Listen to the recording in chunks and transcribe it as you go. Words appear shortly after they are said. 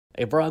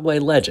a Broadway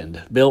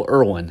legend, Bill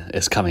Irwin,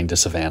 is coming to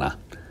Savannah.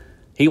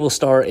 He will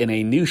star in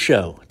a new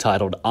show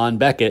titled On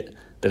Beckett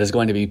that is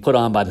going to be put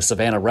on by the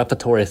Savannah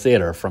Repertory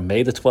Theater from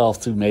May the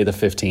 12th through May the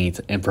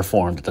 15th and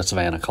performed at the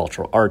Savannah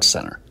Cultural Arts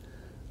Center.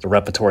 The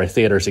Repertory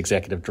Theater's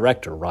executive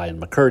director,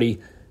 Ryan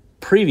McCurdy,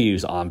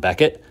 previews On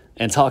Beckett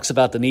and talks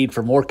about the need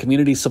for more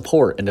community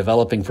support in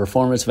developing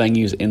performance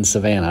venues in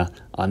Savannah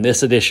on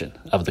this edition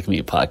of the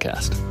Commute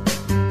podcast.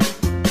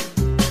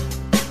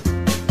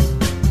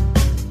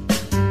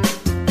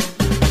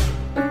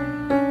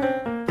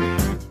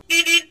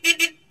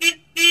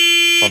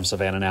 From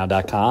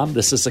SavannahNow.com,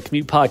 this is the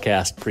Commute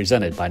podcast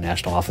presented by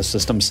National Office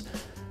Systems.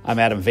 I'm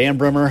Adam Van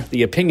Brimmer,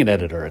 the opinion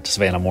editor at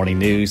Savannah Morning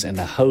News and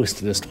the host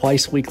of this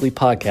twice-weekly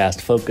podcast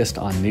focused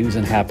on news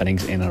and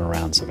happenings in and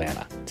around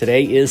Savannah.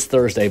 Today is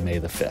Thursday, May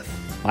the 5th.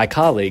 My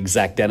colleagues,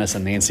 Zach Dennis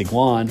and Nancy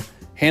Guan,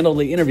 handle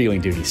the interviewing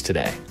duties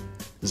today.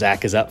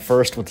 Zach is up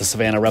first with the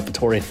Savannah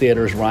Repertory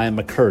Theater's Ryan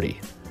McCurdy.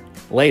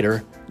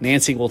 Later,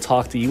 Nancy will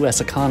talk the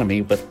U.S.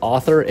 economy with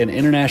author and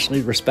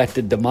internationally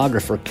respected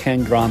demographer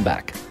Ken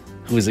Grombach,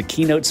 who is a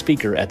keynote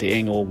speaker at the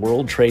annual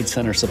World Trade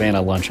Center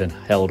Savannah luncheon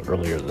held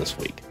earlier this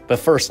week. But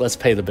first, let's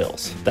pay the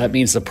bills. That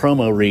means the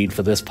promo read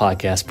for this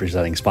podcast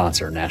presenting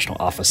sponsor, National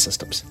Office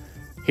Systems.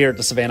 Here at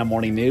the Savannah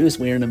Morning News,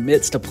 we are in the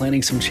midst of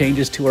planning some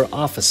changes to our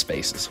office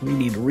spaces. We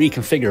need to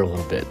reconfigure a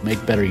little bit,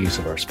 make better use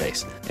of our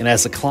space. And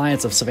as the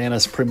clients of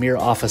Savannah's premier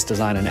office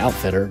design and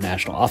outfitter,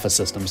 National Office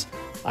Systems,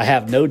 I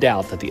have no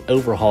doubt that the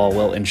overhaul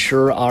will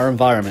ensure our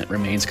environment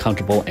remains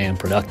comfortable and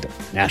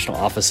productive. National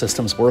Office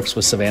Systems works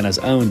with Savannah's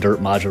own dirt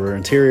modular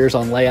interiors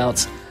on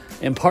layouts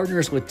and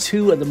partners with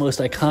two of the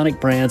most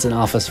iconic brands in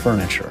office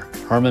furniture,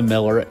 Herman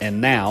Miller and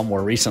now,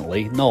 more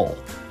recently, Knoll,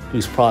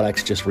 whose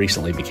products just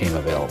recently became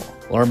available.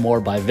 Learn more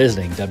by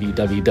visiting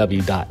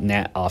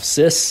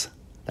www.natoffsys,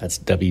 that's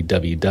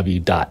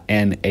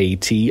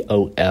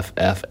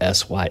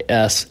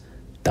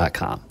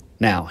www.natoffsys.com.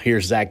 Now,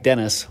 here's Zach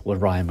Dennis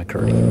with Ryan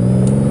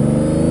McCurdy.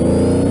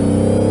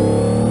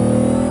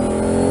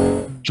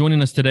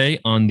 Joining us today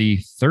on the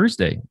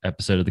Thursday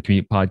episode of the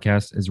Commute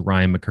podcast is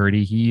Ryan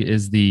McCurdy. He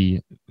is the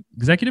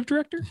executive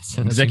director?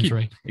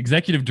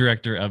 Executive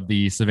director of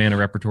the Savannah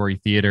Repertory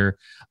Theater.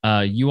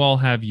 You all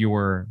have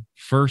your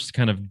first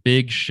kind of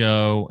big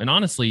show, and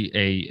honestly,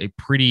 a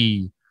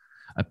pretty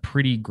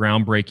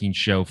groundbreaking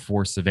show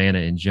for Savannah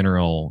in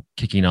general,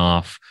 kicking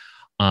off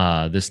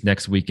this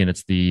next weekend.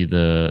 It's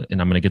the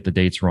and I'm going to get the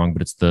dates wrong,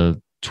 but it's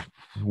the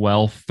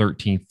 12th,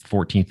 13th,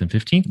 14th, and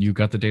 15th. You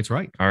got the dates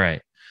right. All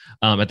right.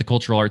 At the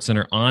Cultural Arts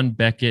Center on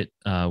Beckett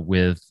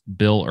with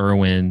Bill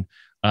Irwin.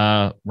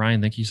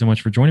 Ryan, thank you so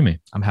much for joining me.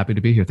 I'm happy to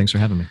be here. Thanks for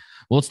having me.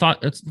 Well,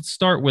 let's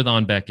start with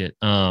On Beckett.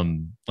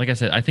 Like I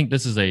said, I think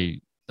this is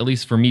at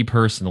least for me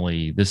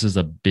personally, this is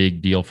a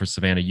big deal for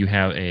Savannah. You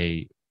have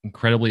a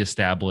incredibly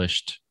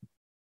established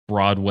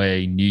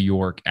Broadway, New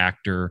York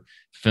actor,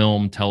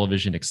 film,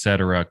 television,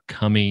 etc.,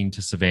 coming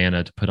to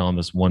Savannah to put on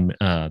this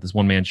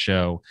one-man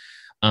show.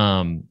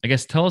 I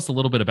guess tell us a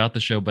little bit about the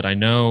show, but I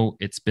know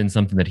it's been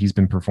something that he's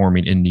been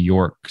performing in New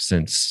York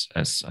since,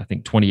 as I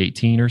think,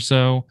 2018 or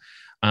so.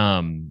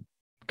 Kind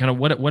of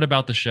what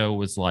about the show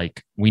was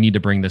like, we need to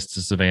bring this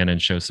to Savannah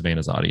and show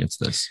Savannah's audience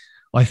this?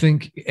 Well, I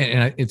think,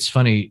 and it's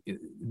funny,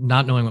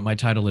 not knowing what my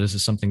title is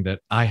something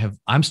that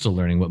I'm still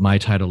learning what my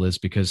title is,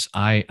 because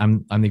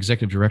I'm the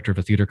executive director of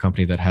a theater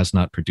company that has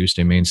not produced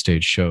a main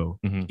stage show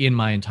in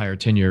my entire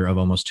tenure of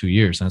almost 2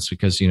 years. And that's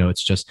because,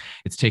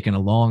 it's taken a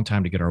long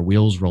time to get our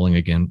wheels rolling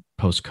again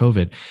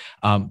post-COVID.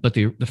 But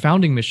the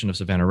founding mission of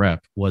Savannah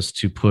Rep was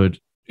to put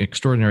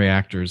extraordinary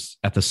actors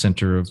at the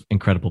center of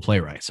incredible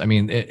playwrights. I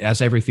mean,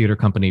 as every theater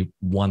company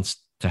wants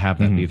to have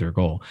that be their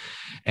goal.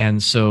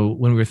 And so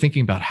when we were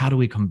thinking about how do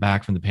we come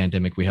back from the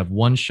pandemic, we have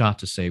one shot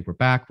to say, we're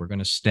back, we're going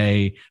to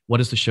stay. What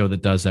is the show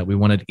that does that? We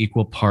wanted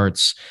equal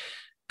parts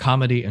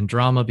comedy and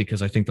drama,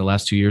 because I think the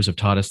last 2 years have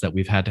taught us that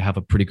we've had to have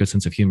a pretty good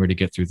sense of humor to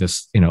get through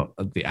this,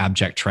 the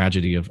abject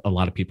tragedy of a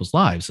lot of people's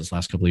lives this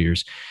last couple of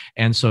years.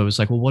 And so it was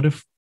like, well, what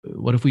if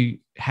we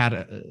had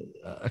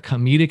a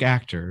comedic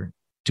actor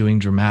doing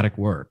dramatic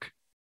work?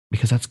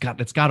 Because that's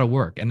got to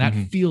work. And that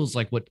feels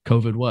like what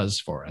COVID was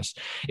for us.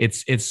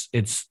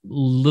 It's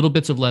little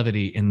bits of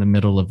levity in the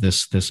middle of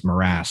this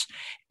morass.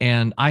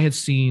 And I had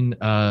seen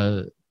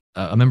a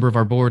member of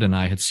our board and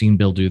I had seen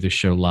Bill do this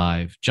show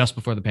live just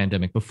before the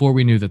pandemic, before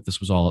we knew that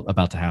this was all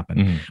about to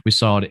happen. We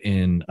saw it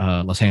in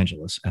Los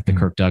Angeles at the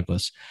Kirk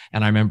Douglas.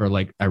 And I remember,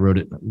 I wrote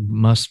it,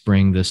 must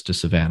bring this to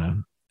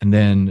Savannah. And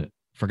then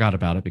forgot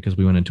about it because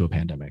we went into a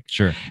pandemic.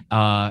 Sure.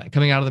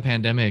 Coming out of the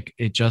pandemic,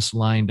 it just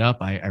lined up.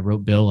 I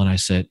wrote Bill and I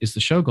said, is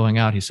the show going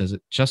out? He says,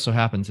 it just so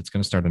happens it's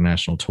going to start a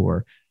national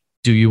tour.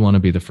 Do you want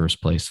to be the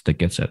first place that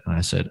gets it? And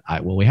I said,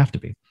 well, we have to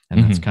be.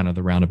 And that's kind of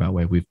the roundabout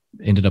way we've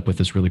ended up with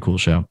this really cool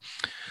show.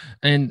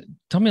 And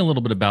tell me a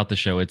little bit about the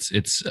show. It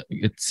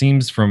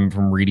seems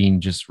from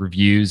reading just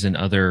reviews and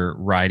other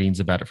writings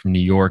about it from New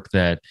York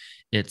that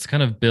it's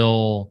kind of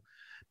Bill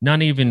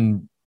not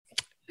even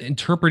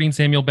interpreting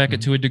Samuel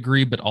Beckett to a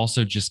degree, but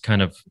also just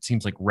kind of, it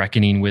seems like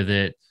reckoning with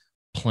it,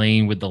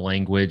 playing with the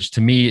language.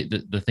 To me,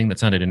 the thing that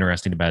sounded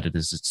interesting about it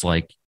is it's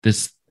like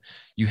this,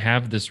 you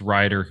have this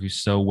writer who's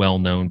so well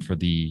known for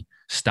the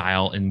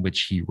style in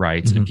which he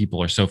writes, and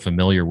people are so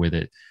familiar with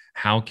it.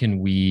 How can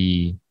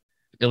we,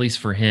 at least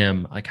for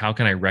him, like, how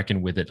can I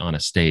reckon with it on a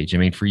stage? I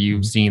mean, for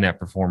you seeing that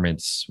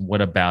performance,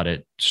 what about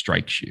it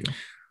strikes you?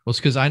 Well, it's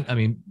because I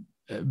mean,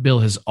 Bill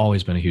has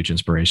always been a huge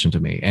inspiration to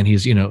me, and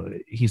he's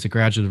a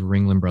graduate of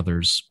Ringling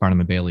Brothers Barnum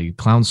and Bailey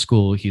Clown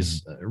School.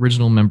 He's an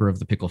original member of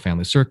the Pickle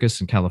Family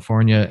Circus in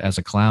California as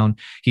a clown.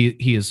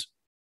 He is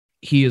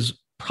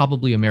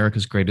probably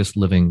America's greatest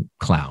living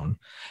clown,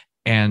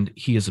 and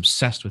he is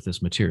obsessed with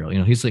this material.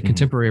 He's like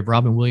contemporary of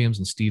Robin Williams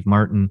and Steve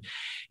Martin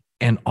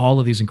and all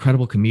of these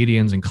incredible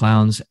comedians and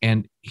clowns,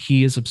 and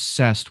he is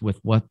obsessed with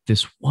what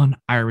this one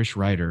Irish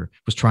writer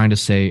was trying to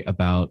say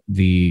about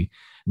the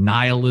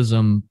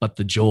nihilism but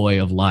the joy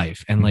of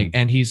life.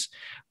 And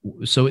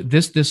so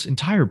this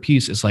entire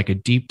piece is like a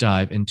deep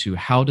dive into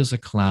how does a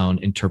clown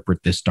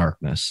interpret this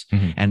darkness,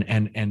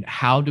 and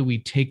how do we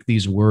take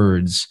these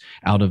words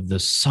out of the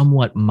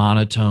somewhat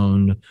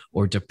monotone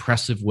or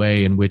depressive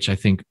way in which I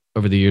think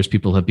over the years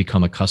people have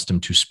become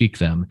accustomed to speak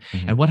them,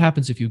 and what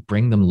happens if you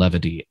bring them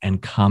levity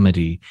and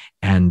comedy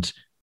and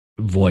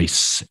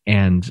voice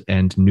and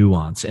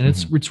nuance. And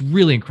it's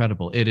really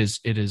incredible. It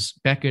is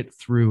Beckett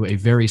through a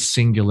very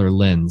singular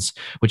lens,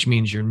 which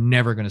means you're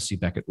never going to see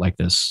Beckett like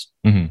this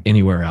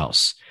anywhere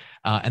else.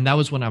 And that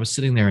was when I was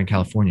sitting there in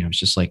California. I was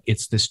just like,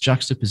 it's this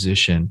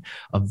juxtaposition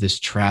of this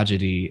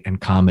tragedy and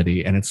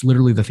comedy, and it's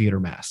literally the theater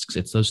masks.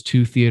 It's those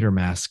two theater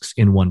masks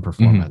in one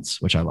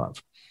performance, which I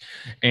love.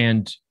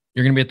 And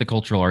you're going to be at the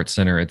Cultural Arts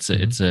Center. It's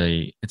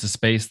a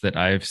space that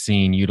I've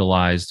seen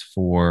utilized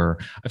for.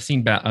 I've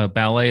seen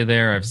ballet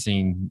there. I've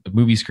seen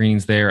movie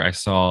screenings there. I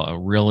saw a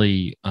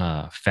really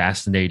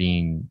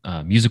fascinating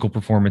musical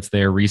performance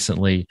there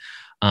recently.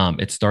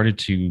 It started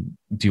to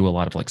do a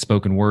lot of like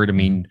spoken word. I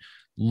mean,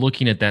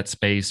 looking at that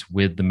space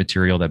with the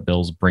material that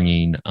Bill's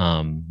bringing,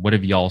 what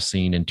have y'all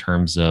seen in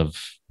terms of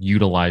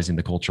utilizing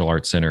the Cultural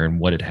Arts Center and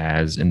what it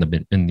has in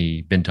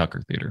the Ben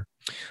Tucker Theater?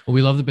 Well,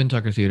 we love the Ben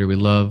Tucker Theater. We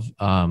love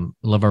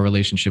our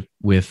relationship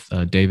with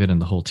David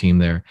and the whole team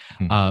there.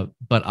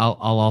 But I'll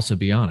also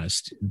be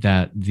honest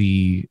that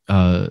we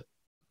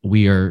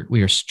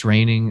are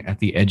straining at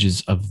the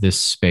edges of this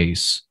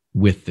space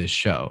with this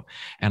show,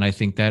 and I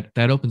think that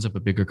opens up a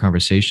bigger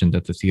conversation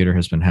that the theater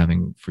has been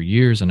having for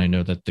years, and I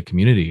know that the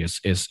community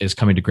is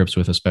coming to grips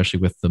with, especially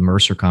with the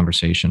Mercer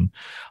conversation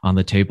on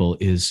the table.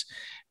 Is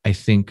I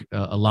think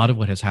a lot of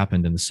what has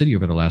happened in the city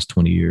over the last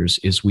 20 years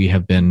is we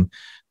have been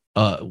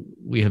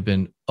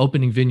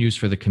opening venues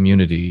for the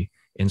community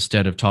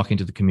instead of talking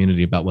to the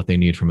community about what they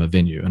need from a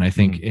venue. And I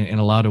think in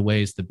a lot of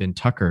ways, the Ben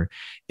Tucker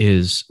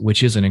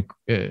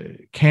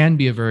can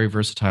be a very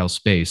versatile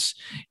space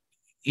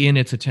in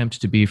its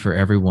attempt to be for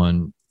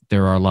everyone.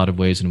 There are a lot of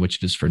ways in which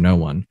it is for no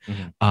one.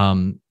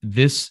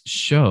 This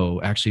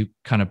show actually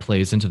kind of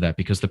plays into that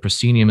because the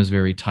proscenium is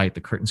very tight.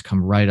 The curtains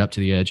come right up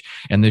to the edge.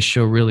 And this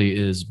show really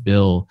is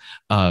Bill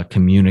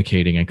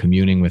communicating and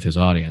communing with his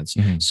audience.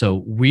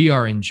 So we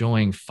are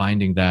enjoying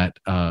finding that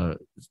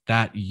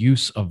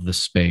use of the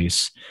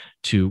space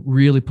to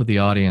really put the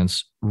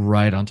audience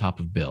right on top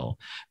of Bill.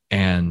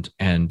 And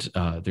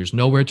there's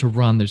nowhere to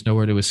run. There's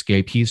nowhere to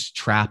escape. He's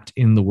trapped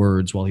in the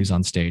words while he's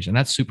on stage. And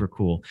that's super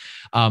cool.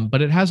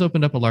 But it has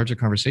opened up a larger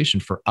conversation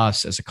for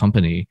us as a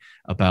company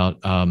about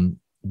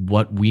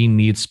what we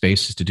need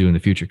spaces to do in the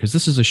future. Because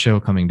this is a show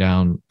coming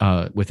down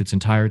with its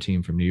entire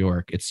team from New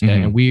York. And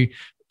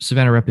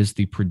Savannah Rep is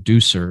the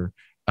producer,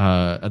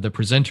 the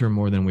presenter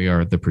more than we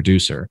are the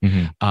producer.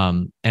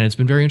 And it's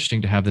been very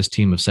interesting to have this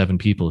team of 7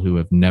 people who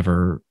have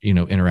never,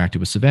 interacted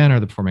with Savannah or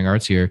the performing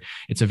arts here.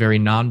 It's a very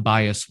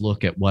non-biased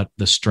look at what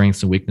the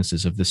strengths and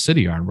weaknesses of the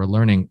city are. And we're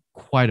learning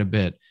quite a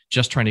bit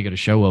just trying to get a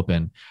show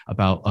open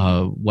about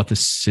what the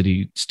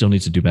city still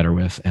needs to do better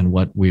with and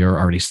what we are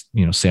already,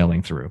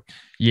 sailing through.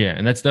 Yeah.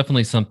 And that's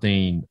definitely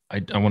something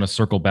I want to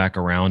circle back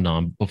around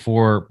on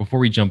before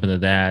we jump into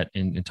that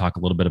and talk a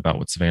little bit about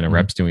what Savannah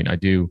Rep's doing. I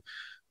do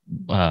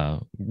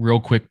real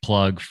quick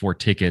plug for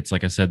tickets.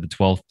 Like I said, the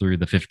 12th through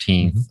the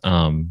 15th.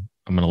 I'm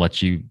going to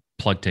let you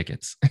plug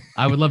tickets.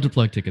 I would love to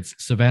plug tickets.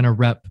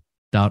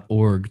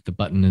 SavannahRep.org. The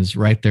button is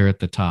right there at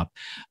the top.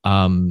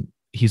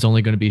 He's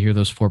only going to be here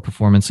those 4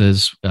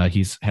 performances.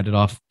 He's headed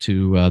off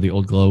to the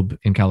Old Globe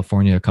in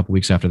California a couple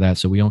weeks after that.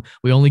 So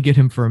we only get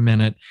him for a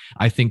minute.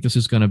 I think this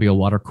is going to be a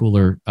water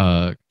cooler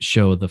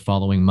show the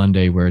following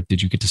Monday where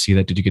did you get to see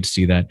that? Did you get to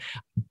see that?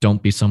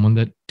 Don't be someone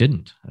that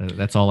didn't.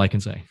 That's all I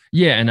can say.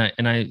 Yeah.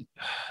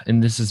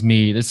 And this is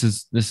me. This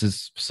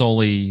is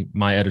solely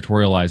my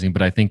editorializing,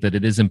 but I think that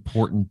it is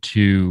important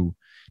to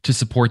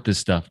support this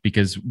stuff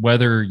because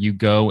whether you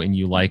go and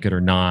you like it or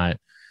not,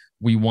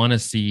 we want to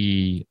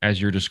see,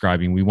 as you're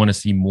describing, we want to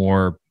see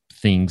more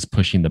things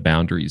pushing the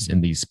boundaries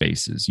in these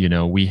spaces.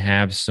 We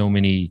have so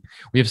many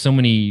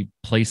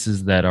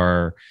places that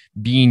are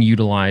being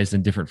utilized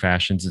in different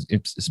fashions,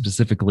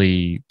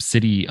 specifically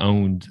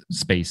city-owned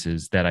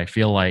spaces that I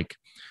feel like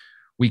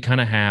we kind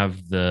of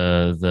have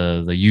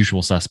the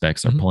usual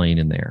suspects are playing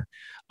in there.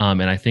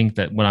 And I think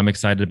that what I'm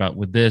excited about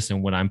with this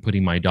and what I'm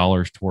putting my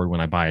dollars toward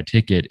when I buy a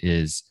ticket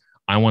is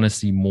I want to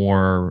see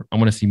more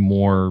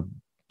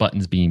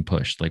buttons being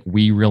pushed. Like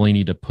we really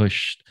need to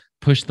push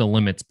the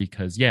limits,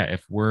 because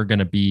if we're going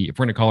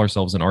to call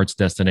ourselves an arts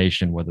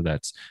destination, whether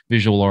that's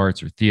visual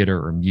arts or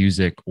theater or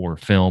music or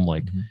film,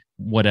 like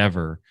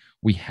whatever,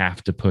 we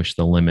have to push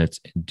the limits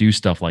and do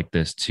stuff like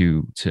this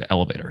to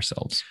elevate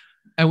ourselves.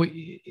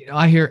 And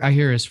I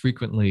hear as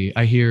frequently,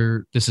 I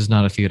hear this is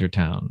not a theater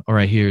town, or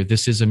I hear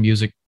this is a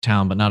music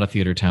town, but not a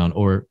theater town,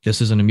 or this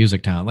isn't a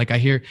music town. Like I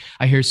hear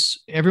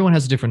everyone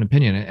has a different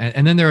opinion.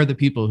 And then there are the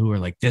people who are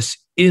like, this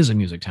is a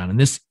music town and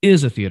this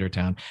is a theater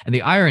town. And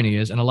the irony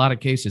is, in a lot of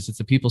cases, it's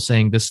the people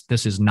saying this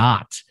is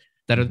not,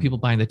 that are the people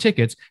buying the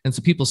tickets. And it's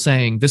the people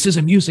saying this is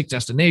a music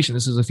destination,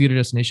 this is a theater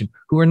destination,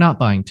 who are not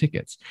buying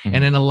tickets.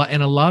 And in a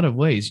lot of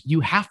ways,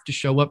 you have to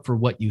show up for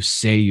what you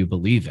say you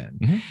believe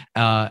in.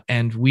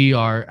 And we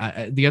are,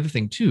 the other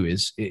thing too,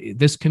 is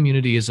this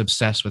community is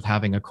obsessed with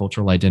having a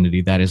cultural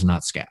identity that is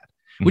not SCAD,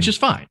 which is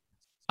fine.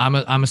 I'm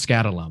a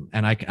SCAD alum,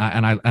 and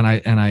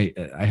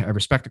I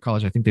respect the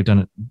college. I think they've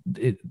done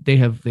it. They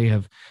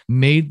have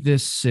made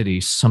this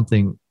city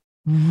something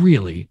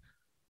really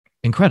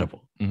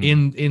incredible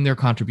in their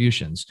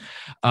contributions.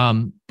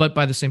 But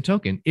by the same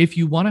token, if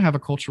you want to have a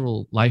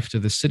cultural life to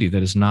the city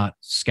that is not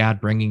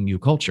SCAD bringing you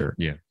culture,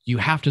 you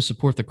have to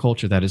support the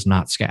culture that is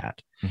not SCAD.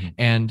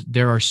 And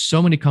there are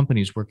so many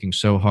companies working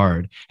so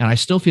hard. And I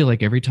still feel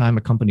like every time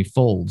a company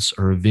folds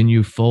or a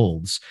venue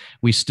folds,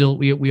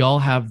 we all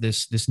have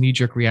this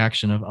knee-jerk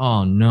reaction of,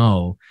 oh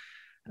no,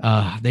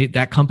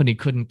 that company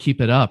couldn't keep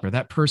it up, or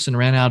that person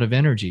ran out of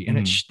energy.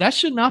 And that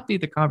should not be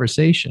the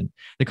conversation.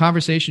 The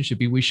conversation should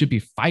be, we should be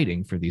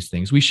fighting for these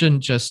things. We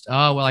shouldn't just,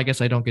 oh, well, I guess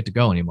I don't get to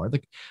go anymore.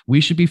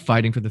 We should be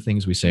fighting for the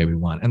things we say we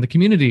want. And the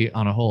community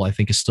on a whole, I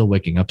think, is still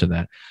waking up to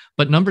that.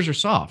 But numbers are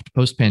soft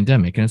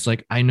post-pandemic. And it's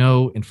like, I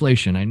know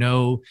inflation, I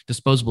know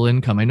disposable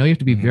income, I know you have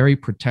to be very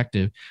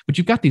protective, but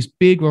you've got these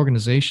big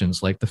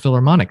organizations like the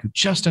Philharmonic, who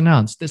just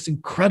announced this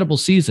incredible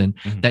season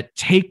that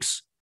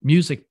takes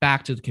music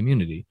back to the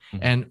community.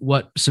 And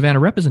what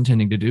Savannah Rep is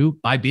intending to do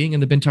by being in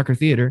the Ben Tucker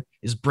Theater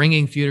is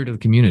bringing theater to the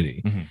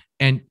community.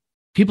 And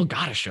people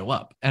got to show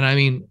up. And I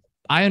mean,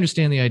 I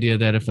understand the idea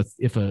that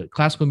if a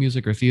classical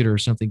music or theater or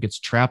something gets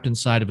trapped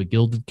inside of a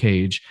gilded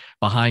cage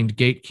behind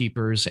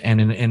gatekeepers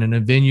and in a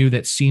venue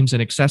that seems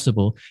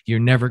inaccessible, you're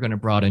never going to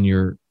broaden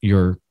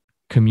your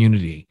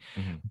community.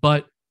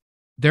 But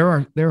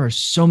there are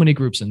so many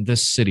groups in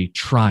this city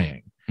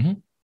trying,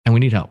 and we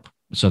need help.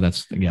 So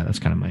that's kind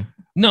of my.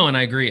 No, and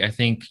I agree. I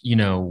think,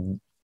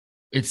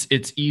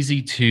 it's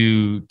easy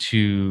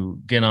to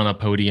get on a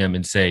podium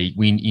and say,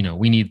 we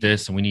need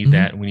this and we need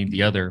that and we need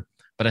the other.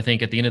 But I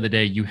think at the end of the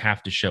day, you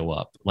have to show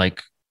up.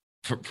 Like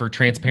for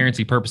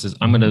transparency purposes,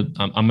 I'm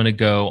gonna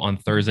go on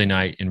Thursday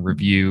night and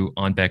review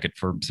On Beckett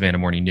for Savannah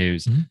Morning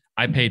News.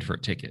 I paid for a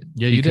ticket.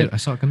 Yeah, you did. I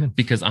saw it come in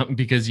because I'm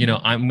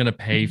gonna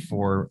pay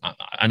for.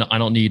 I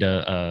don't need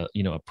a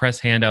press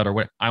handout or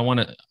what.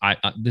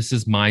 This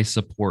is my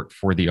support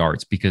for the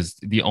arts, because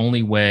the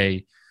only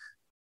way,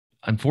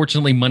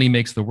 unfortunately, money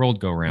makes the world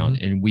go round,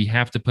 and we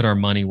have to put our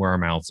money where our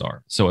mouths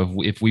are.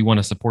 So if we want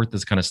to support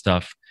this kind of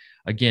stuff,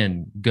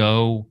 again,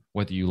 go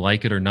whether you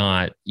like it or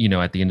not.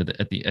 At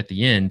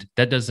the end,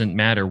 that doesn't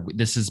matter.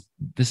 This is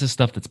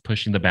stuff that's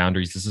pushing the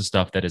boundaries. This is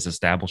stuff that is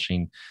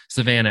establishing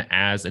Savannah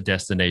as a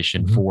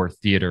destination for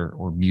theater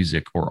or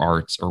music or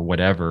arts or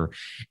whatever.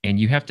 And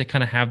you have to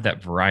kind of have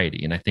that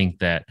variety. And I think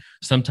that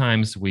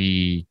sometimes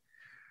we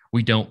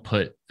don't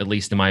put, at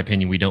least in my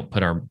opinion, we don't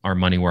put our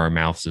money where our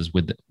mouths is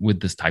with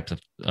this type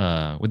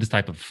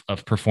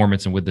of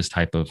performance and with this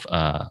type of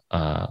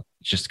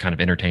just kind of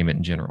entertainment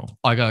in general.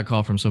 I got a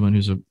call from someone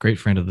who's a great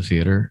friend of the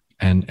theater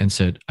and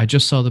said, I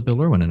just saw the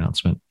Bill Irwin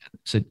announcement.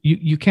 Said,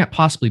 you can't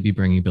possibly be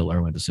bringing Bill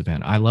Irwin to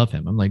Savannah. I love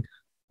him. I'm like,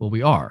 well,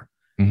 we are.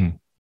 And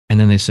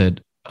then they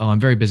said, oh, I'm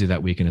very busy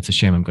that week and it's a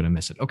shame I'm going to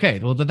miss it. Okay,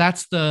 well,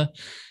 that's the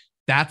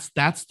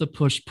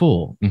push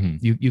pull.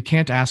 You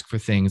can't ask for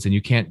things and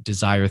you can't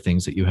desire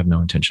things that you have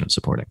no intention of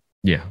supporting.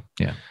 Yeah.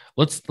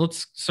 Let's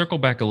circle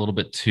back a little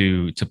bit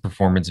to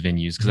performance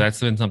venues, because that's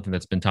been something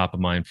that's been top of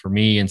mind for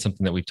me, and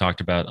something that we've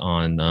talked about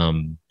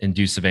on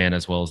Indue Savannah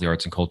as well as the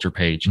arts and culture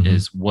page.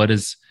 Is what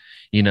is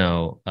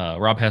Rob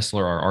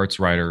Hessler, our arts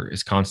writer,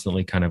 is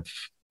constantly kind of,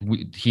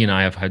 he and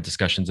I have had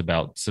discussions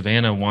about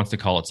Savannah wants to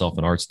call itself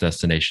an arts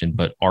destination,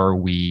 but are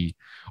we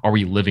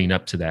living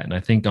up to that? And I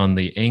think on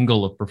the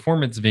angle of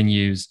performance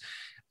venues,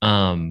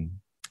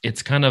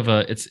 it's kind of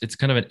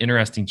an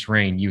interesting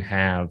terrain. You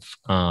have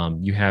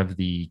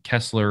the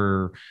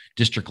Kessler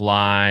District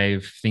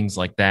Live, things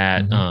like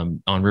that,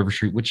 on River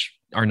Street, which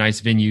are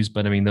nice venues,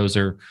 but I mean, those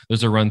are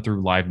run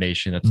through Live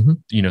Nation. That's,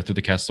 through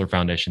the Kessler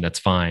Foundation. That's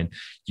fine.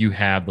 You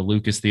have the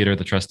Lucas Theater,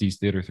 the Trustees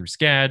Theater through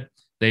SCAD.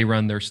 They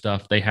run their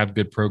stuff. They have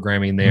good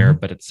programming there,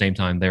 but at the same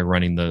time, they're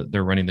running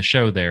the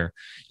show there.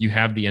 You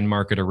have the In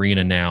Market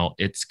Arena now.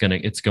 It's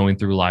going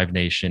through Live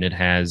Nation. It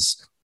has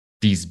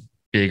these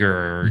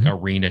bigger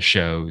arena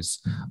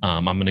shows.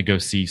 I'm going to go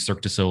see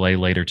Cirque du Soleil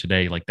later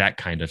today, like that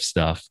kind of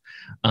stuff,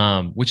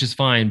 which is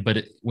fine.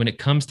 But when it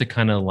comes to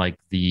kind of like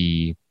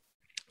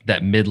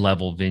that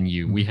mid-level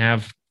venue, we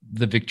have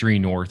the Victory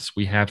Norths,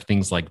 we have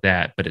things like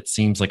that. But it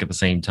seems like at the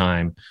same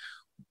time,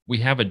 we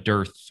have a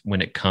dearth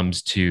when it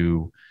comes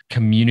to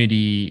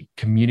community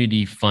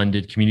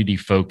funded, community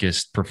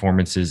focused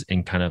performances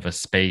in kind of a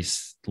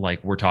space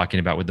like we're talking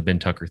about with the Ben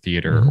Tucker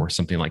Theater or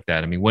something like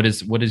that. I mean, what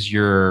is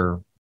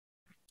your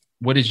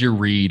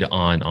read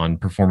on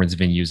performance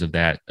venues of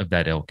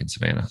that ilk in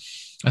Savannah?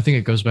 I think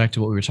it goes back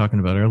to what we were talking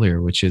about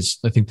earlier, which is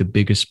I think the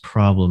biggest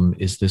problem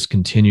is this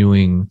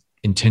continuing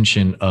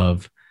intention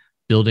of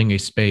building a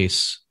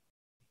space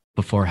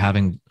before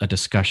having a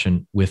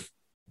discussion with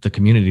the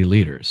community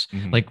leaders.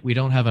 Like, we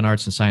don't have an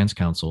arts and science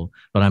council,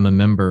 but I'm a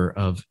member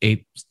of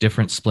 8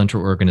 different splinter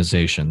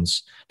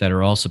organizations that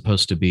are all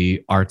supposed to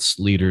be arts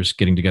leaders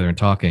getting together and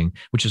talking,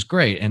 which is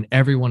great. And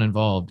everyone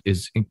involved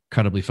is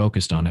incredibly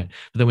focused on it.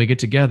 But then we get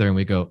together and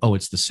we go, oh,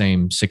 it's the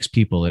same 6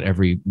 people at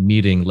every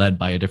meeting led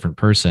by a different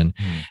person.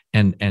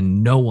 And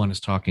no one is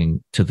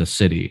talking to the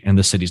city, and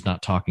the city's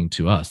not talking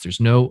to us. There's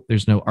no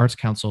arts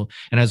council.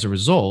 And as a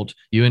result,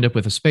 you end up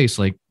with a space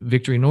like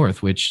Victory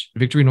North, which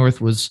Victory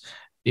North was,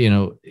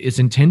 is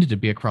intended to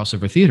be a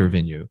crossover theater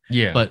venue.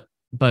 Yeah.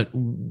 But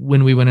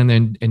when we went in there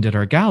and did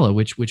our gala,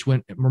 which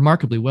went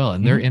remarkably well,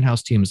 and their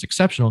in-house team is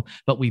exceptional,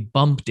 but we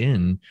bumped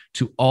in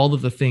to all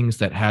of the things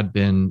that had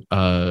been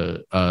all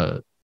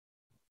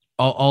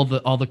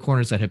the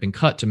corners that had been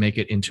cut to make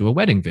it into a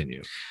wedding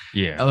venue.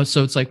 Yeah.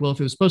 So it's like, well, if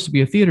it was supposed to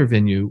be a theater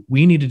venue,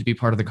 we needed to be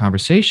part of the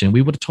conversation.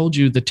 We would have told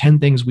you the 10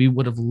 things we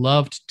would have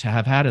loved to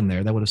have had in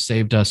there that would have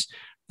saved us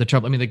the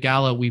trouble. I mean, the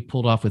gala we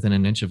pulled off within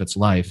an inch of its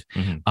life,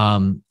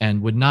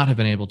 and would not have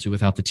been able to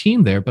without the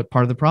team there. But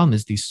part of the problem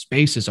is these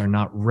spaces are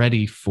not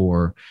ready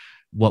for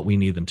what we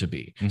need them to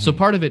be. So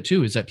part of it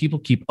too is that people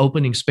keep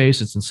opening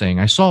spaces and saying,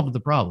 I solved the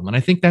problem. And I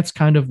think that's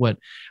kind of what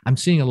I'm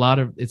seeing a lot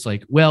of. It's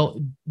like,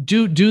 well,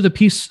 do the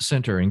Peace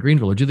Center in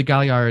Greenville, or do the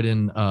Galliard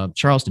in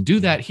Charleston,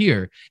 do that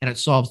here, and it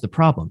solves the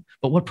problem.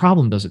 But what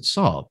problem does it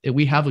solve?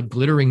 We have a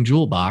glittering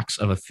jewel box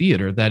of a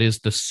theater that is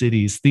the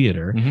city's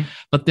theater,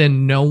 but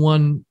then no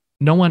one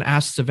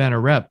asked Savannah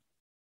Rep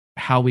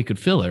how we could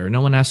fill it, or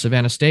no one asked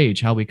Savannah Stage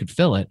how we could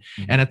fill it.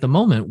 And at the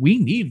moment, we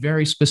need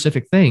very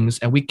specific things,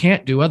 and we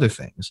can't do other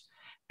things.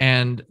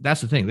 And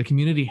that's the thing. The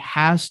community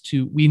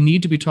we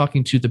need to be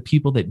talking to the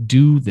people that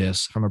do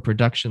this from a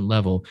production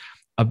level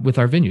with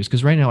our venues.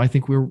 Because right now, I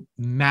think we're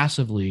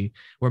massively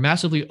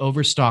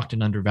overstocked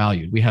and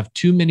undervalued. We have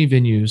too many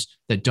venues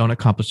that don't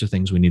accomplish the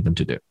things we need them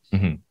to do.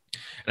 And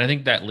I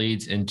think that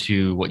leads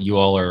into what you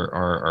all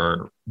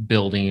are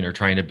building or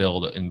trying to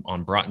build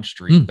on Broughton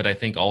Street. But I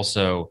think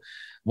also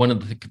one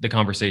of the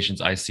conversations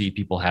I see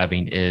people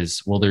having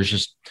is, well,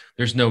 there's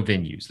no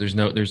venues.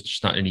 There's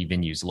just not any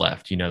venues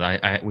left.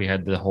 We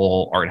had the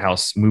whole art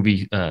house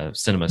movie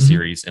cinema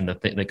series, and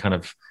the kind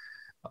of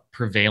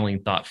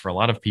prevailing thought for a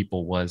lot of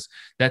people was,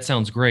 that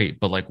sounds great,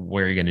 but like,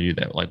 where are you going to do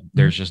that? Like,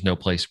 there's just no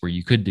place where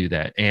you could do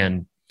that.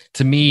 And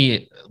to me,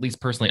 at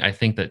least personally, I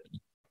think that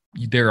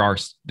there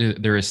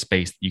is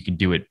space that you can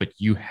do it, but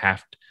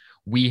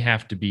we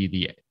have to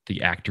be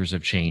the actors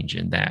of change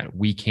in that.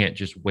 We can't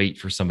just wait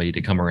for somebody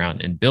to come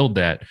around and build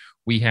that.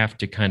 We have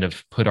to kind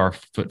of put our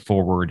foot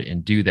forward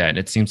and do that. And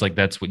it seems like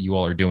that's what you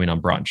all are doing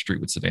on Broughton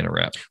Street with Savannah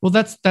Rep. Well,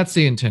 that's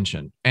the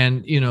intention.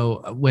 And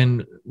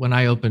when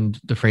I opened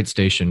the freight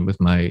station with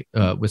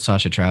with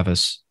Sasha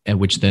Travis, and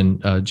which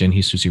then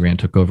Jen Susie Rand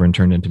took over and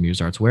turned into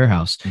Muse Arts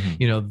Warehouse,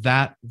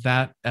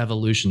 that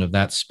evolution of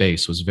that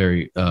space was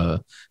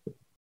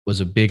was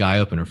a big eye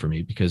opener for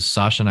me, because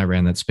Sasha and I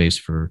ran that space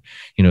for,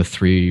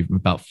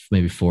 about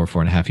maybe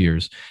 4.5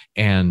 years.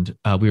 And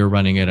we were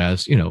running it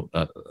as,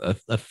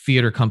 a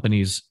theater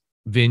company's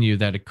venue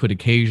that it could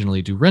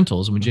occasionally do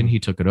rentals. And when Jen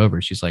took it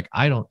over, she's like,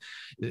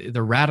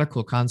 the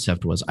radical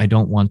concept was, I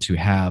don't want to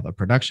have a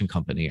production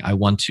company. I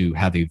want to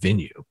have a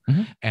venue,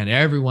 and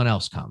everyone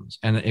else comes.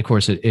 And of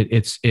course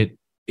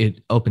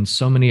it opened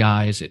so many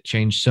eyes. It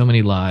changed so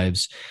many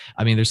lives.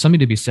 I mean, there's something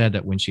to be said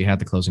that when she had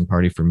the closing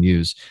party for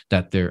Muse,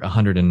 that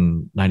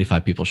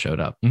 195 people showed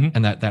up,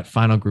 and that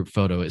final group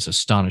photo is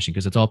astonishing,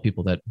 because it's all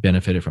people that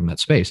benefited from that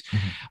space.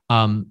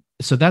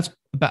 So that's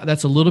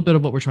a little bit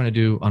of what we're trying to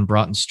do on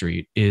Broughton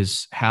Street,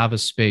 is have a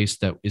space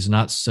that is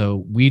not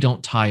so, we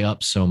don't tie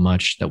up so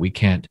much that we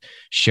can't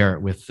share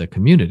it with the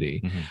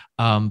community.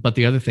 But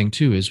the other thing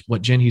too is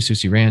what Jen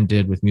Susie Rand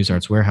did with Muse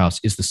Arts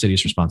Warehouse is the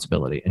city's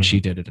responsibility. And she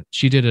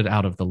did it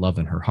out of the love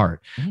in her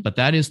heart, but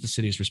that is the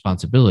city's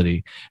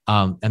responsibility.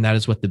 And that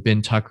is what the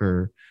Ben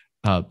Tucker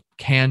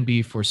can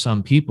be for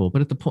some people,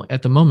 but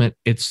at the moment,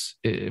 it's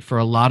for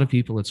a lot of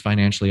people, it's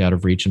financially out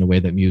of reach in a way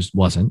that Muse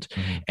wasn't.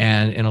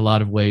 And in a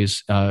lot of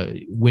ways,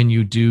 when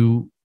you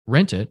do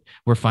rent it,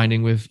 we're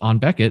finding with On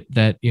Beckett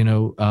that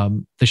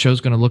the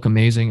show's going to look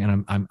amazing,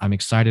 and I'm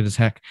excited as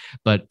heck.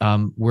 But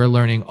we're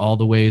learning all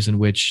the ways in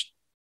which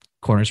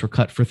corners were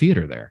cut for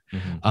theater there.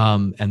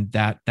 And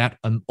that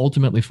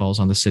ultimately falls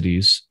on the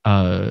city's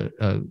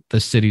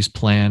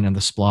plan and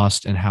the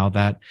SPLOST, and how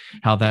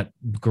that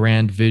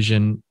grand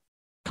vision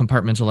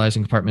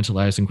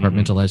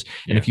compartmentalized.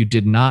 And if you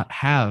did not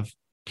have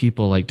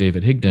people like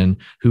David Higdon,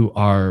 who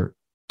are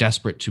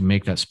desperate to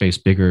make that space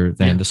bigger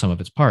than the sum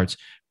of its parts,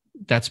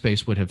 that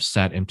space would have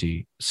sat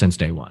empty since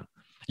day one.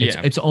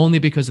 It's only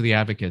because of the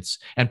advocates.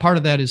 And part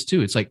of that is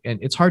too, it's like, and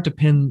it's hard to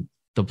pin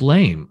the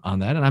blame on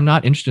that. And I'm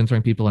not interested in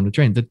throwing people under the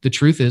train. The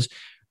truth is,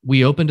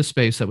 we opened a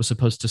space that was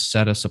supposed to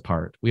set us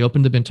apart. We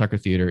opened the Ben Tucker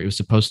Theater. It was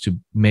supposed to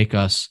make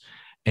us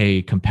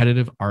a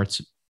competitive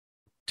arts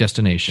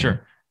destination.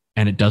 Sure.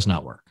 And it does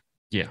not work.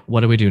 Yeah.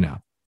 What do we do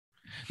now?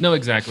 No,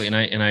 exactly. And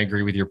I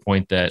agree with your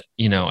point that,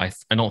 I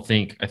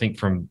think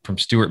from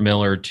Stuart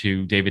Miller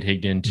to David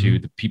Higdon to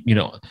the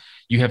people,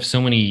 you have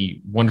so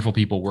many wonderful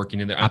people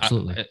working in there.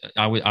 Absolutely.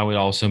 I would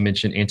also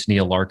mention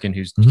Antonia Larkin,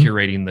 who's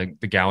curating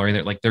the gallery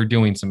there. Like, they're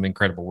doing some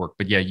incredible work,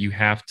 but you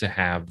have to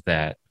have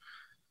that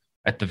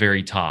at the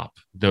very top,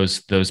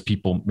 those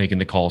people making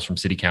the calls from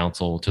city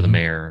council to the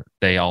mayor.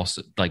 They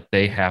also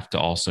they have to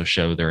also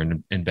show their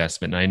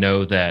investment. And I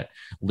know that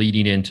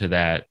leading into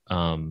that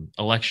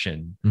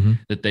election,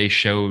 that they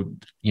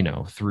showed,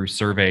 through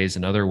surveys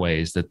and other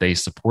ways, that they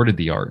supported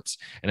the arts.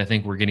 And I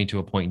think we're getting to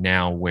a point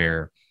now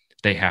where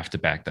they have to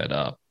back that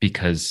up,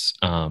 because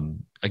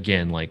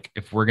again,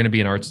 if we're going to be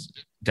an arts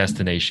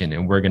destination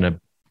and we're going to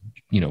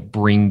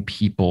bring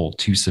people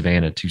to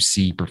Savannah to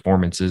see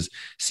performances,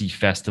 see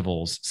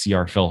festivals, see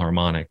our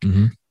Philharmonic,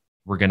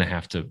 we're going to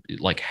have to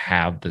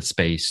have the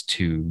space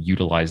to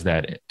utilize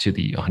that to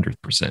the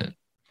 100%.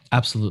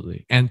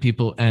 Absolutely. And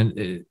people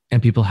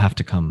have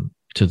to come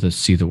to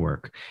see the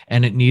work,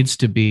 and it needs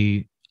to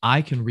be,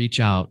 I can reach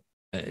out.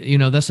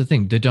 That's the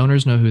thing. The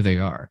donors know who they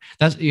are.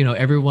 That's,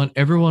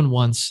 everyone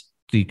wants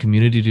the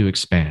community to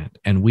expand.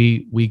 And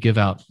we give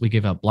out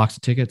blocks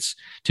of tickets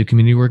to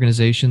community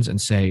organizations and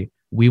say,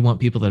 we want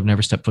people that have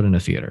never stepped foot in a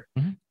theater.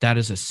 That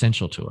is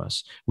essential to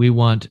us.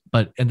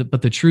 But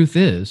the truth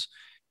is,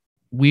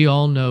 we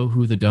all know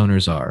who the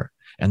donors are,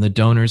 and the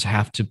donors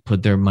have to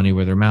put their money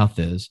where their mouth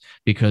is,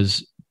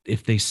 because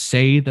if they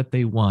say that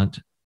they want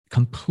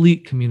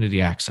complete community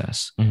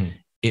access,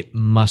 it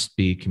must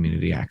be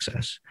community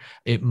access.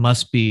 It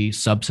must be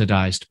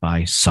subsidized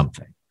by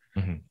something.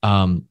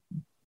 And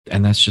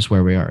that's just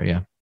where we are. Yeah.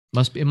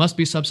 It must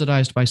be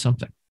subsidized by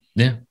something.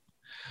 Yeah.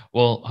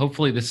 Well,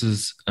 hopefully this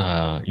is,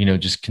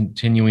 just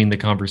continuing the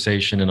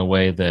conversation in a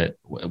way that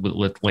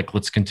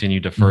let's continue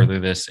to further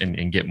this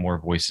and get more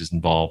voices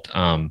involved.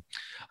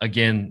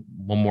 Again,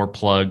 one more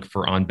plug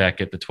for On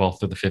Beckett, the 12th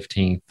through the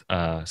 15th,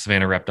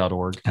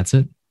 SavannahRep.org. That's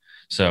it.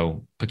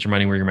 So put your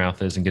money where your mouth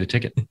is and get a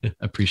ticket.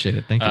 Appreciate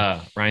it. Thank you.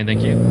 Ryan,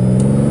 thank you.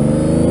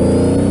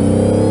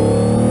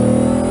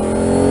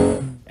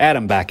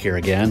 Adam back here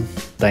again.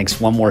 Thanks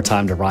one more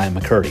time to Ryan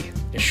McCurdy.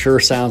 It sure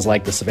sounds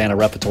like the Savannah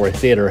Repertory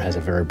Theater has a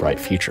very bright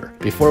future.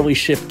 Before we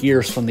shift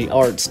gears from the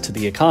arts to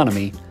the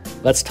economy,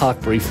 let's talk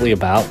briefly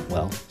about,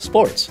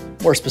 sports.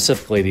 More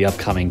specifically, the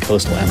upcoming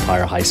Coastal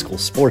Empire High School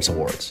Sports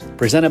Awards.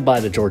 Presented by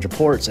the Georgia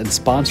Ports and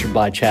sponsored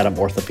by Chatham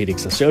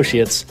Orthopedics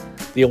Associates,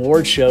 the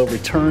awards show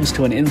returns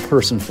to an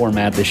in-person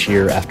format this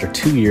year after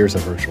 2 years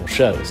of virtual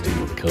shows due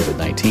to the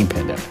COVID-19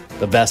 pandemic.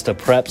 The Best of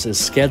Preps is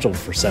scheduled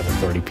for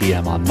 7:30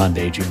 p.m. on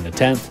Monday, June the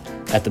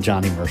 10th at the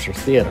Johnny Mercer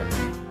Theater.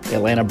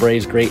 Atlanta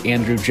Braves great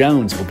Andrew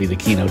Jones will be the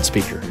keynote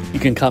speaker. You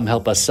can come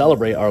help us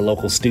celebrate our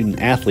local student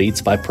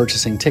athletes by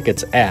purchasing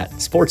tickets at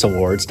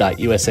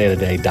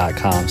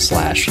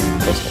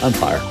sportsawards.usatoday.com/Coastal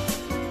Empire.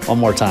 One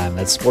more time,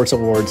 that's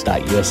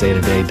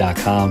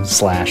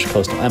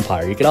sportsawards.usatoday.com/Coastal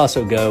Empire. You could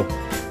also go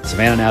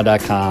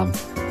savannahnow.com,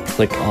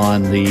 click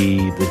on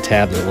the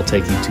tab that will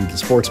take you to the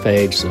sports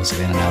page, so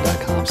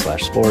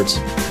savannahnow.com/sports,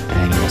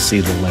 and you'll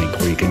see the link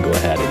where you can go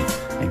ahead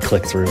and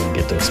click through and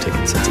get those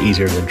tickets. It's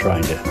easier than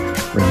trying to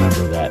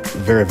remember that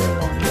very, very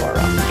long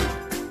URL.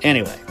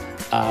 Anyway,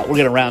 we're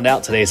going to round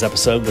out today's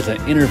episode with an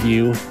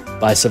interview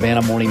by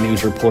Savannah Morning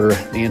News reporter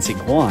Nancy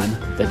Guan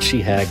that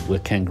she had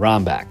with Ken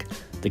Grombach,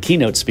 the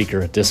keynote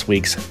speaker at this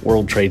week's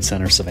World Trade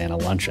Center Savannah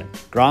Luncheon.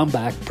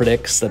 Grombach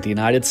predicts that the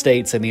United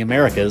States and the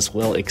Americas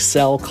will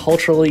excel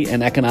culturally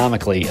and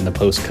economically in the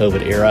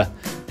post-COVID era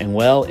and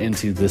well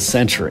into this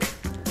century.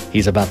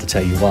 He's about to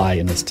tell you why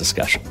in this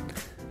discussion.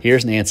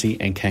 Here's Nancy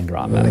and Ken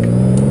Grombach.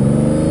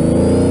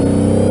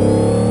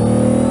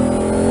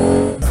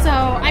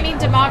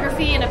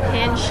 Demography in a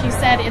pinch. She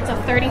said it's a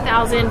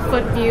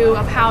 30,000-foot view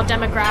of how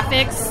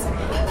demographics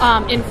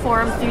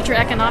inform future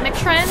economic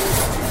trends.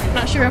 I'm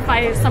not sure if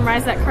I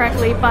summarized that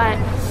correctly, but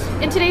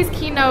in today's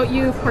keynote,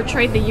 you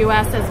portrayed the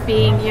U.S. as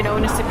being, in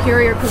a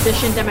superior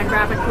position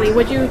demographically.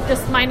 Would you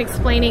just mind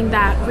explaining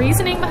that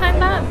reasoning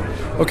behind that?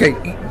 Okay,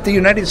 the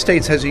United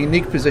States has a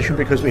unique position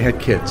because we had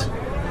kids.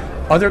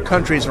 Other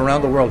countries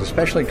around the world,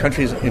 especially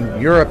countries in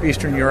Europe,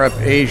 Eastern Europe,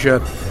 Asia,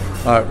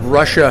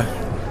 Russia,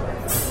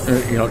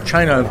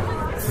 China,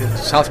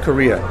 South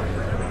Korea,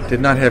 did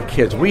not have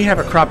kids. We have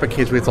a crop of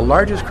kids. We have the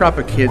largest crop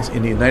of kids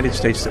in the United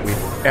States that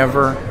we've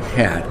ever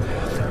had.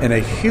 and a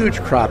huge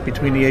crop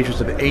between the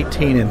ages of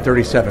 18 and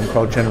 37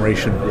 called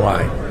Generation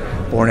Y,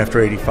 born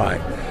after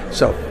 85.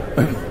 So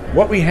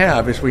what we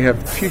have is we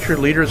have future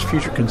leaders,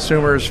 future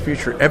consumers,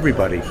 future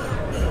everybody,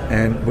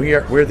 and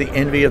we're the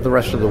envy of the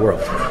rest of the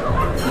world.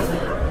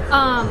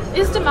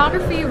 Is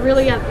demography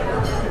really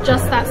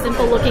just that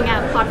simple, looking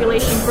at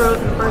population growth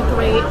and birth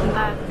rate and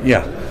that?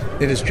 Yeah,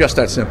 it is just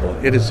that simple.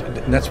 It is,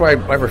 and that's why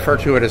I refer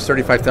to it as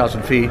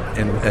 35,000 feet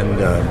and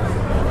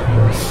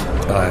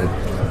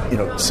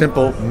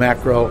simple,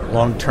 macro,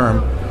 long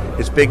term.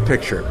 It's big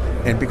picture.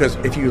 And because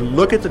if you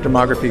look at the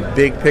demography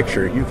big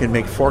picture, you can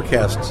make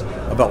forecasts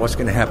about what's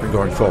going to happen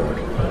going forward.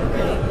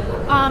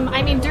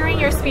 During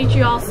your speech,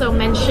 you also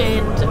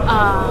mentioned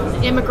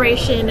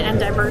immigration and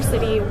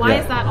diversity. Why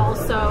is that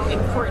also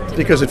important?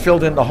 Because it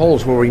filled in the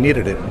holes where we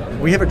needed it.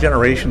 We have a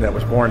generation that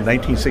was born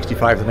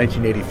 1965 to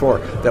 1984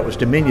 that was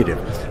diminutive.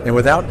 And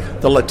without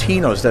the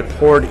Latinos that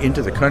poured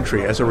into the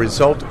country as a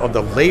result of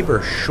the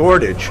labor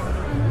shortage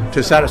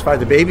to satisfy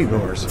the baby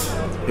boomers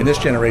in this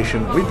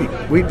generation,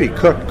 we'd be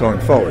cooked going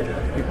forward.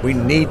 We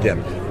need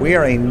them. We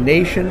are a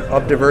nation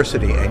of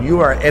diversity, and you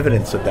are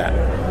evidence of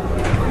that.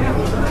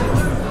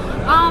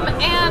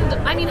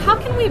 How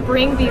can we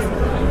bring these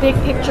big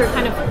picture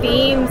kind of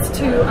themes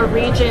to a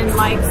region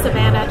like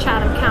Savannah,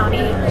 Chatham County,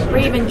 or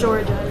even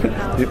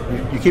Georgia?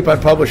 You keep on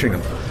publishing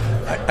them.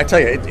 I tell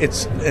you,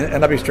 it's,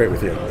 and I'll be straight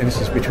with you, and this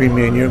is between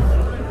me and you.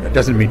 It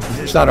doesn't mean,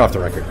 it's not off the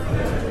record.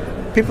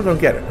 People don't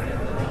get it.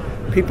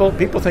 People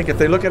think if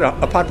they look at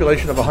a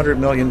population of 100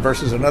 million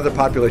versus another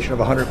population of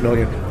 100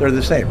 million, they're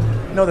the same.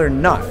 No, they're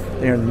not.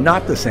 They are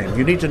not the same.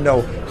 You need to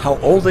know how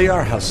old they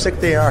are, how sick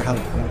they are,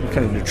 what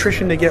kind of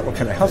nutrition they get, what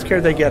kind of health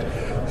care they get,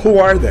 who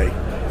are they.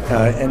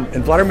 And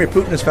Vladimir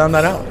Putin has found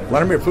that out.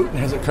 Vladimir Putin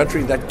has a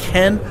country that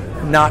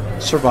cannot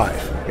survive.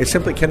 It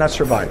simply cannot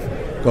survive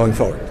going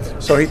forward.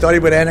 So he thought he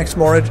would annex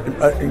more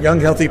young,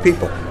 healthy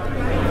people.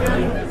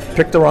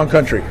 Picked the wrong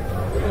country.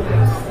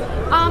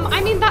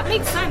 That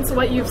makes sense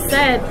what you've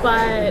said,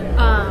 but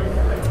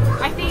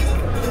I think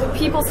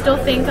people still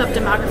think of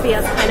demography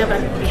as kind of a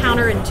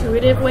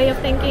counterintuitive way of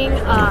thinking.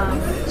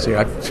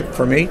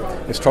 For me,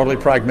 it's totally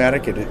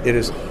pragmatic. It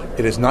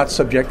is not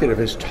subjective. It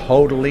is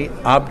totally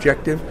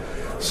objective.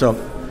 So,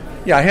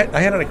 yeah, I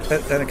had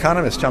an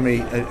economist tell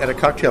me at a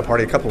cocktail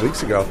party a couple of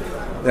weeks ago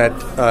that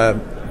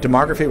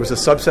demography was a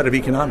subset of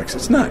economics.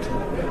 It's not.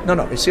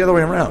 No, it's the other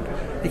way around.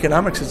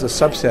 Economics is a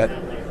subset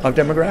of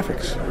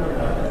demographics.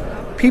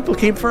 People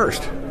came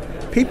first.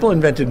 People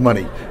invented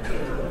money.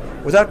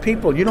 Without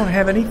people, you don't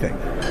have anything.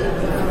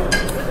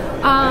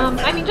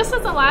 Just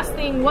as a last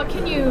thing, what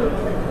can you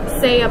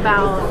say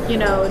about,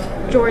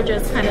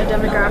 Georgia's kind of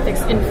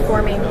demographics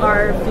informing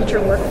our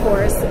future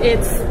workforce?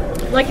 It's,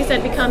 like you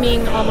said,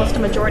 becoming almost a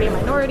majority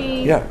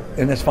minority. Yeah,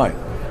 and that's fine.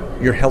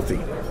 You're healthy.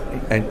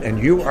 And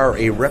you are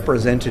a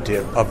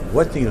representative of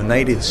what the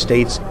United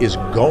States is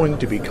going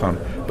to become,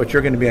 but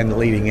you're going to be on the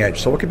leading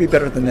edge. So what could be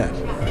better than that?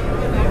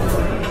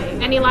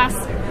 Any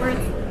last words?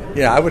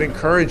 Yeah, I would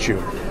encourage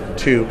you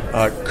to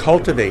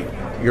cultivate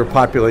your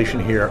population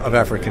here of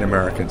African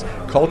Americans.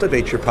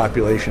 Cultivate your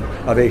population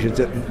of Asians.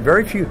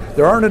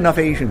 There aren't enough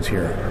Asians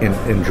here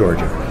in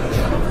Georgia.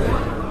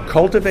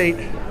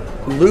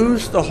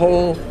 Lose the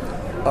whole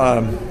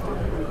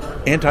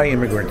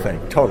anti-immigrant thing,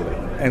 totally.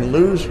 And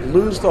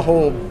lose the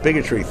whole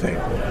bigotry thing.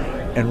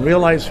 And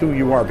realize who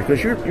you are,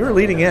 because you're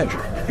leading edge.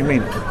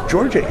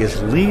 Georgia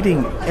is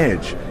leading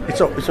edge. It's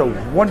a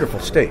wonderful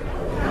state.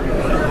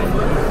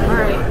 All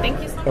right,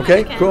 thank you so much.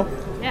 Okay, Ken. cool.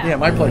 Yeah,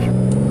 my pleasure.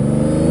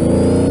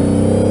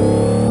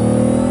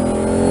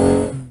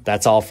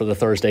 That's all for the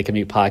Thursday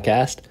Commute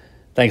podcast.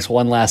 Thanks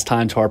one last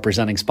time to our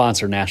presenting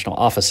sponsor, National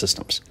Office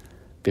Systems.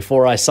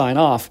 Before I sign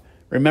off,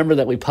 remember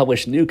that we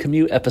publish new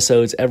Commute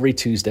episodes every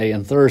Tuesday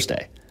and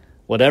Thursday.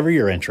 Whatever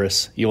your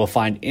interests, you will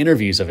find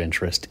interviews of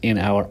interest in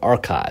our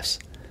archives.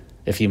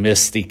 If you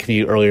missed the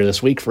Commute earlier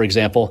this week, for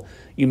example,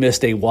 you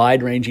missed a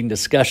wide-ranging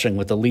discussion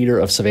with the leader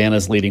of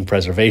Savannah's leading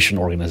preservation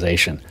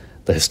organization,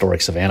 the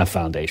Historic Savannah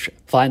Foundation.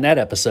 Find that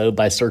episode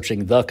by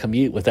searching The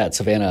Commute with that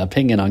Savannah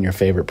opinion on your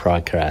favorite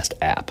podcast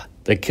app.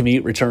 The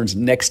Commute returns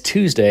next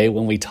Tuesday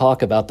when we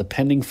talk about the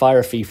pending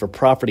fire fee for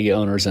property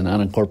owners in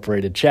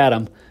unincorporated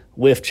Chatham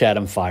with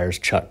Chatham Fire's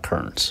Chuck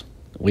Kearns.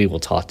 We will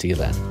talk to you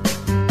then.